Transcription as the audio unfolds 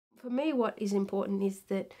For me, what is important is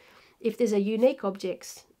that if there's a unique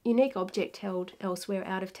object held elsewhere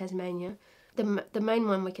out of Tasmania, the main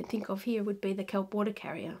one we can think of here would be the kelp water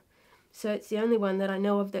carrier. So it's the only one that I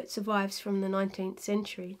know of that survives from the 19th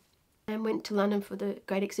century, and went to London for the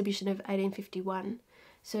Great Exhibition of 1851.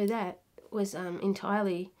 So that was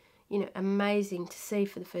entirely, amazing to see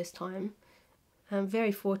for the first time.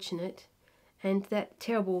 Very fortunate, and that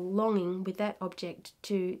terrible longing with that object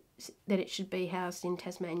that it should be housed in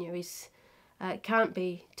Tasmania is can't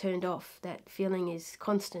be turned off. That feeling is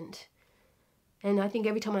constant, and I think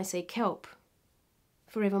every time I see kelp,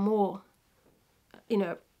 forevermore,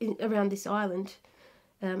 around this island,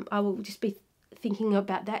 I will just be thinking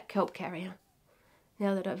about that kelp carrier.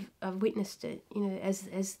 Now that I've witnessed it, as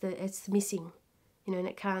it's missing,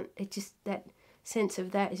 and that sense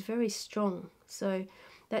of that is very strong. So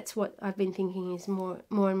that's what I've been thinking is more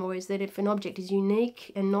and more, is that if an object is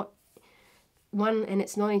unique and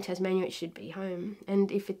it's not in Tasmania, it should be home.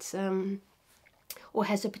 And if it's or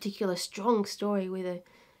has a particular strong story with a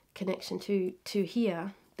connection to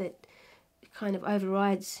here that kind of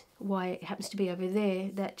overrides why it happens to be over there,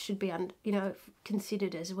 that should be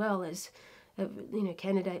considered as well as a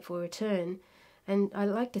candidate for return. And I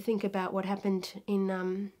like to think about what happened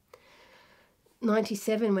in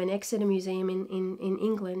 97 when Exeter Museum in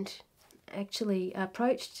England actually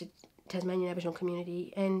approached the Tasmanian Aboriginal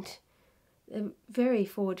community, and very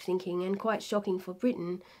forward-thinking and quite shocking for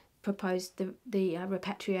Britain, proposed the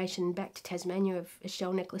repatriation back to Tasmania of a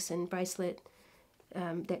shell necklace and bracelet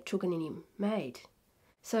that Trawlwoolway made.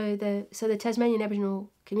 So the Tasmanian Aboriginal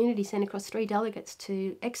community sent across 3 delegates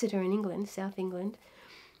to Exeter in England, South England,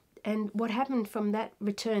 and what happened from that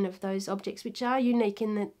return of those objects, which are unique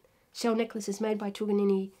in that shell necklaces made by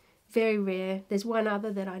Trawlwoolway, very rare. There's one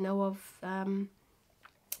other that I know of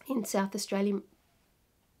in South Australia,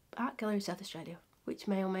 Art Gallery of South Australia, which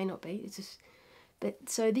may or may not be.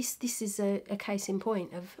 So this is a case in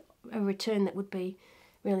point of a return that would be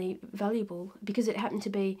really valuable, because it happened to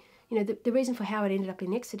be, the reason for how it ended up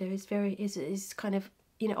in Exeter is kind of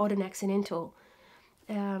odd and accidental.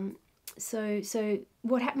 So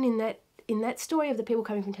what happened in that story of the people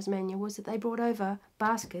coming from Tasmania was that they brought over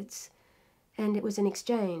baskets, and it was an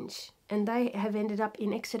exchange, and they have ended up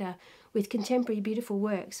in Exeter with contemporary beautiful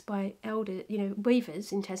works by elder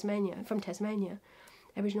weavers in Tasmania, from Tasmania,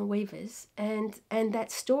 Aboriginal weavers, and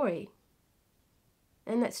that story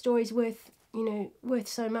is worth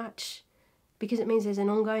so much, because it means there's an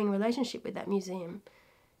ongoing relationship with that museum.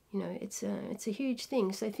 It's a huge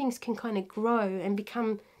thing. So things can kind of grow and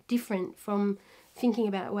become different from thinking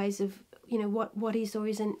about ways of what is or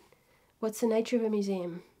isn't, what's the nature of a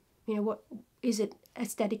museum, what is it, a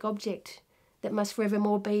static object that must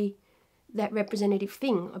forevermore be that representative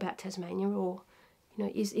thing about Tasmania, or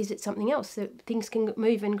is it something else, that things can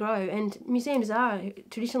move and grow. And museums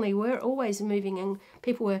were always moving, and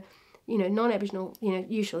people were non-Aboriginal,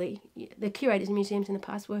 usually the curators in museums in the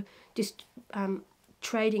past were just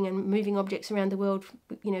trading and moving objects around the world,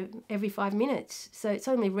 every 5 minutes. So it's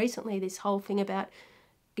only recently this whole thing about,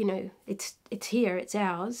 it's here, it's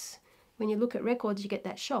ours. When you look at records, you get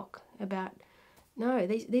that shock about, no,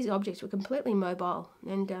 these objects were completely mobile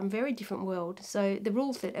and very different world. So the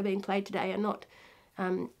rules that are being played today are not,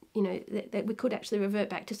 that we could actually revert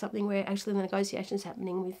back to something where actually the negotiations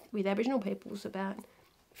happening with Aboriginal peoples about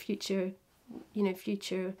future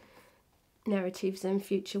narratives and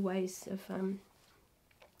future ways of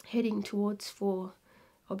heading towards for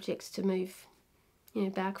objects to move,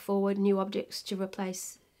 back, forward, new objects to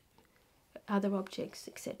replace other objects,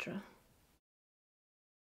 etc.